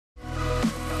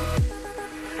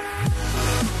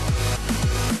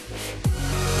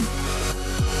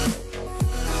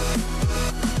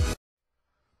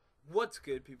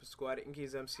good, People Squad?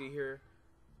 Inky's MC here.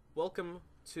 Welcome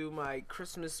to my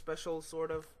Christmas special,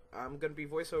 sort of. I'm gonna be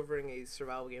voiceovering a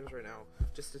survival games right now,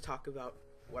 just to talk about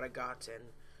what I got and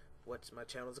what my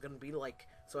channel is gonna be like.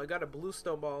 So I got a blue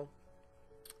snowball,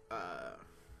 a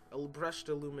brushed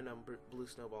aluminum blue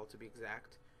snowball to be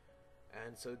exact,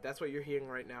 and so that's what you're hearing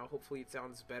right now. Hopefully it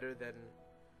sounds better than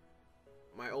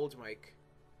my old mic.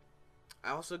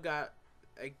 I also got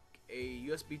a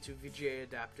USB to VGA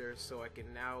adapter, so I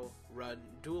can now run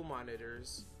dual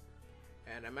monitors,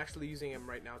 and I'm actually using them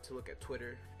right now to look at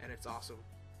Twitter, and it's awesome.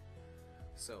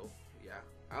 So yeah,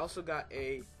 I also got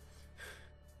a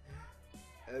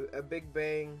Big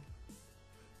Bang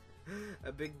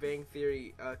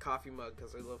Theory coffee mug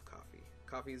because I love coffee.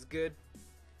 Coffee is good,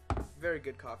 very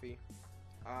good coffee.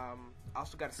 I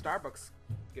also got a Starbucks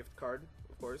gift card,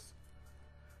 of course,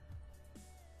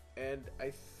 and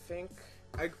I think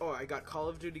I got Call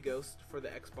of Duty Ghost for the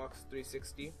Xbox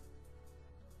 360.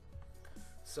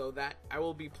 So that I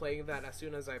will be playing that as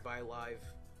soon as I buy Live.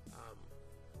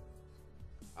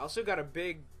 I also got a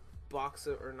big box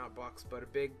of, or not box, but a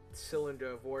big cylinder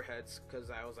of warheads because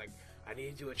I was like, I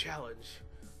need to do a challenge.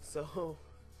 So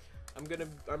I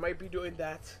might be doing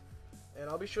that, and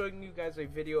I'll be showing you guys a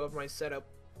video of my setup,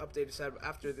 updated setup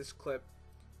after this clip.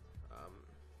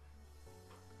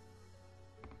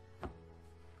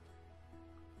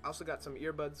 I also got some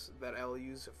earbuds that I'll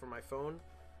use for my phone,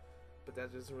 but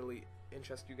that doesn't really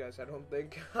interest you guys, I don't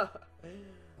think.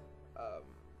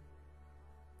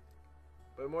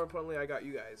 But more importantly, I got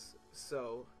you guys.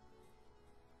 So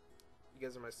you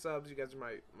guys are my subs, you guys are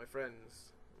my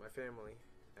friends, my family,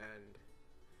 and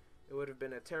it would have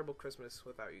been a terrible Christmas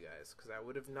without you guys, because I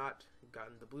would have not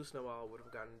gotten the blue snowball, would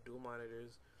have gotten dual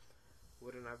monitors,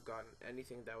 wouldn't have gotten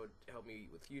anything that would help me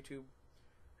with YouTube.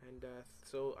 And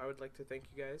so I would like to thank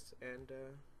you guys, and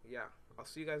yeah, I'll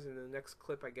see you guys in the next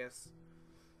clip, I guess.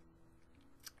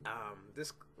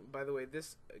 By the way,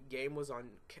 this game was on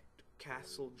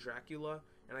Castle Dracula,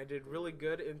 and I did really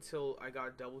good until I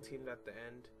got double teamed at the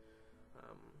end.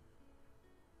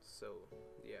 So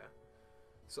yeah,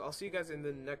 so I'll see you guys in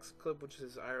the next clip, which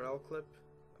is IRL clip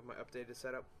of my updated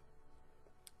setup.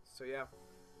 So yeah,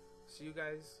 see you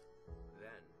guys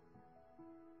then.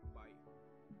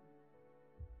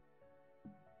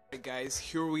 Alright guys,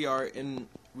 here we are in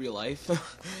real life,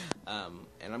 and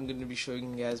I'm going to be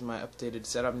showing you guys my updated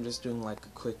setup. I'm just doing like a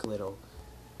quick little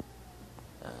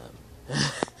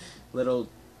little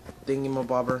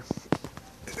thingy-mabobber.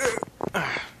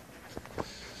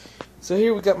 So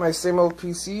here we got my same old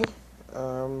PC.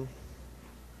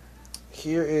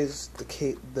 Here is the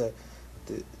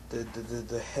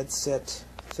headset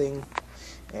thing,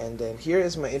 and then here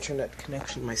is my internet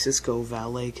connection, my Cisco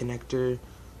Valet connector.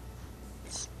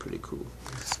 It's pretty cool.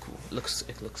 It's cool. It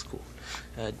looks cool.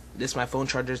 This is my phone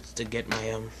charger to get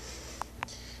my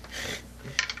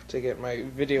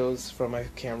videos from my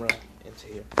camera into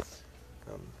here.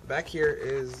 Back here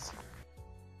is